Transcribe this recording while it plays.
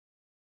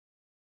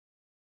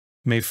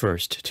May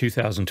 1st,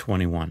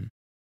 2021,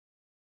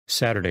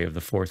 Saturday of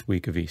the fourth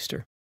week of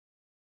Easter.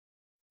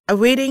 A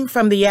reading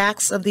from the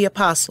Acts of the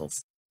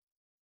Apostles.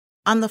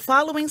 On the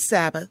following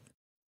Sabbath,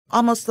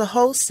 almost the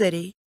whole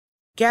city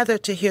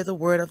gathered to hear the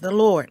word of the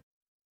Lord.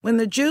 When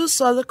the Jews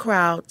saw the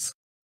crowds,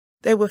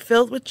 they were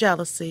filled with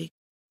jealousy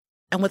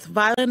and with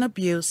violent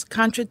abuse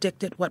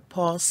contradicted what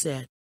Paul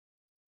said.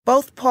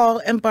 Both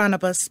Paul and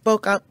Barnabas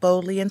spoke out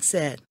boldly and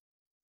said,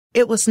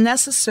 "It was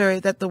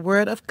necessary that the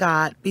word of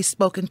God be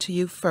spoken to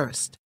you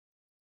first.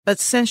 But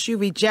since you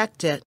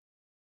reject it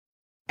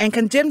and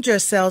condemned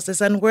yourselves as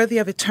unworthy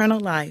of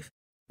eternal life,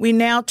 we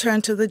now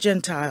turn to the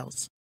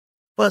Gentiles.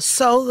 For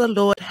so the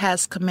Lord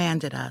has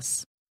commanded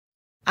us.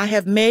 I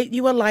have made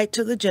you a light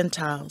to the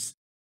Gentiles,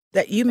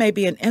 that you may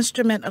be an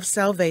instrument of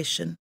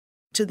salvation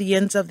to the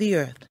ends of the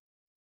earth."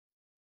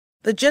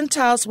 The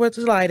Gentiles were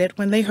delighted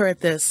when they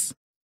heard this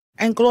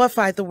and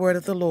glorified the word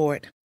of the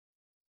Lord.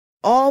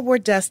 All were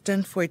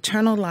destined for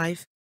eternal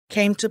life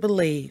came to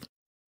believe,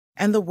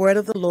 and the word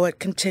of the Lord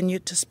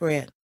continued to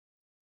spread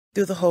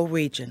through the whole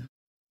region.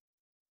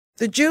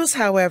 The Jews,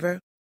 however,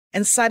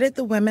 incited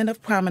the women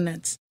of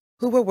prominence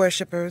who were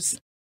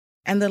worshippers,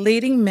 and the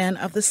leading men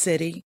of the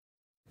city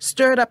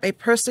stirred up a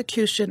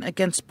persecution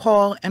against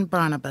Paul and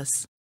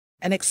Barnabas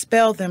and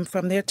expelled them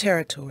from their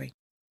territory.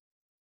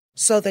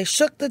 So they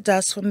shook the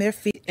dust from their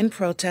feet in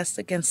protest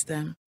against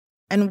them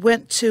and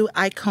went to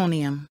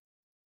Iconium.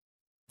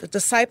 The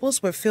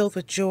disciples were filled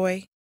with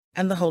joy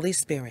and the Holy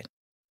Spirit.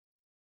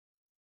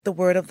 The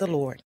word of the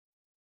Lord.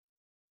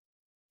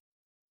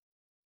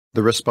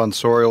 The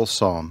responsorial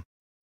psalm.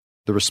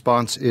 The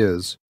response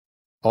is,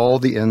 "All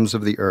the ends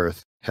of the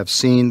earth have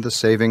seen the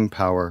saving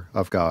power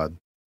of God."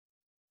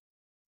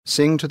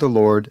 Sing to the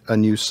Lord a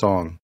new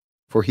song,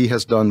 for he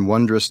has done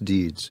wondrous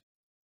deeds.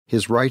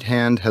 His right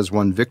hand has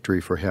won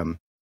victory for him,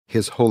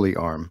 his holy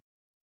arm.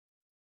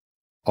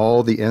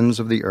 All the ends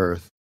of the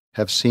earth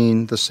have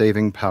seen the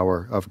saving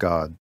power of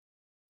God.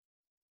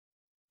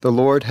 The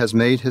Lord has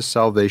made his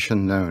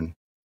salvation known.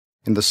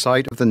 In the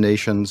sight of the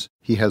nations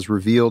he has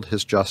revealed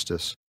his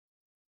justice.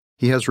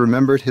 He has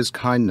remembered his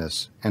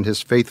kindness and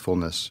his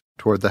faithfulness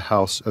toward the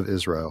house of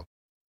Israel.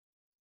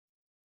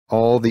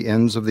 All the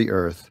ends of the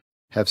earth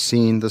have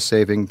seen the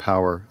saving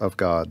power of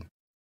God.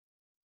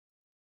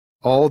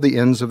 All the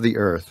ends of the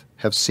earth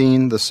have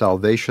seen the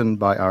salvation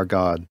by our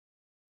God.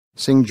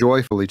 Sing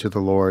joyfully to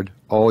the Lord,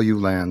 all you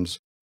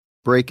lands.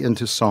 Break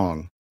into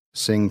song,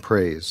 sing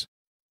praise.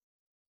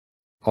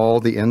 All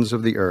the ends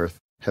of the earth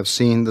have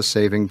seen the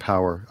saving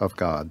power of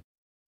God.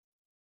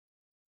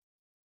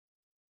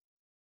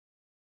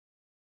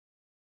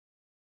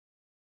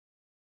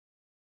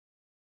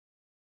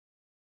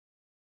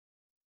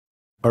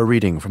 A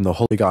reading from the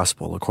Holy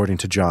Gospel according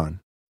to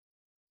John.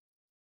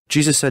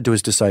 Jesus said to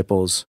his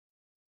disciples,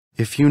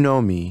 "If you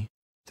know me,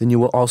 then you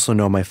will also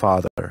know my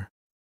Father.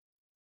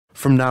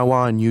 From now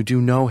on you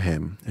do know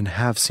him and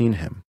have seen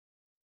him."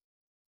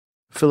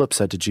 Philip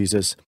said to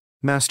Jesus,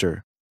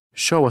 "Master,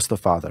 show us the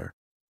Father,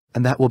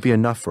 and that will be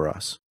enough for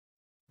us."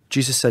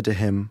 Jesus said to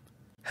him,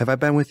 "Have I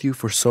been with you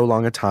for so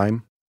long a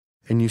time,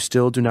 and you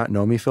still do not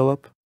know me,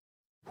 Philip?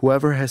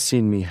 Whoever has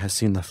seen me has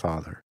seen the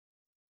Father.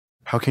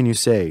 How can you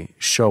say,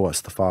 'Show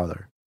us the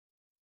Father'?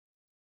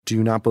 Do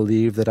you not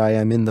believe that I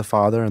am in the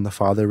Father and the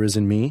Father is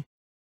in me?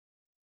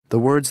 The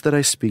words that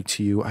I speak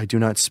to you I do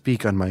not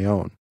speak on my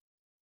own.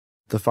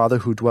 The Father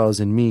who dwells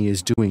in me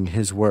is doing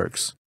his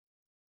works.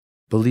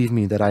 Believe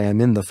me that I am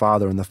in the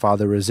Father and the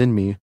Father is in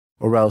me,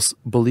 or else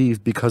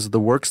believe because of the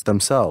works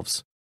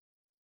themselves.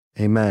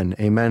 Amen,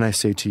 amen, I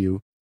say to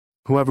you,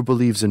 whoever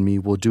believes in me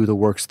will do the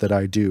works that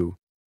I do,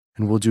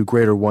 and will do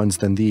greater ones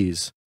than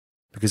these,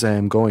 because I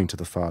am going to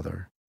the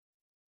Father.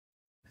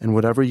 And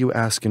whatever you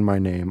ask in my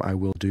name I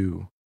will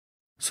do,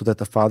 so that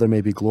the Father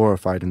may be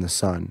glorified in the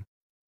Son.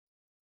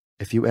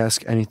 If you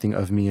ask anything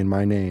of me in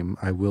my name,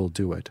 I will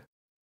do it."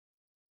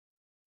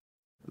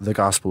 The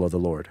Gospel of the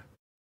Lord.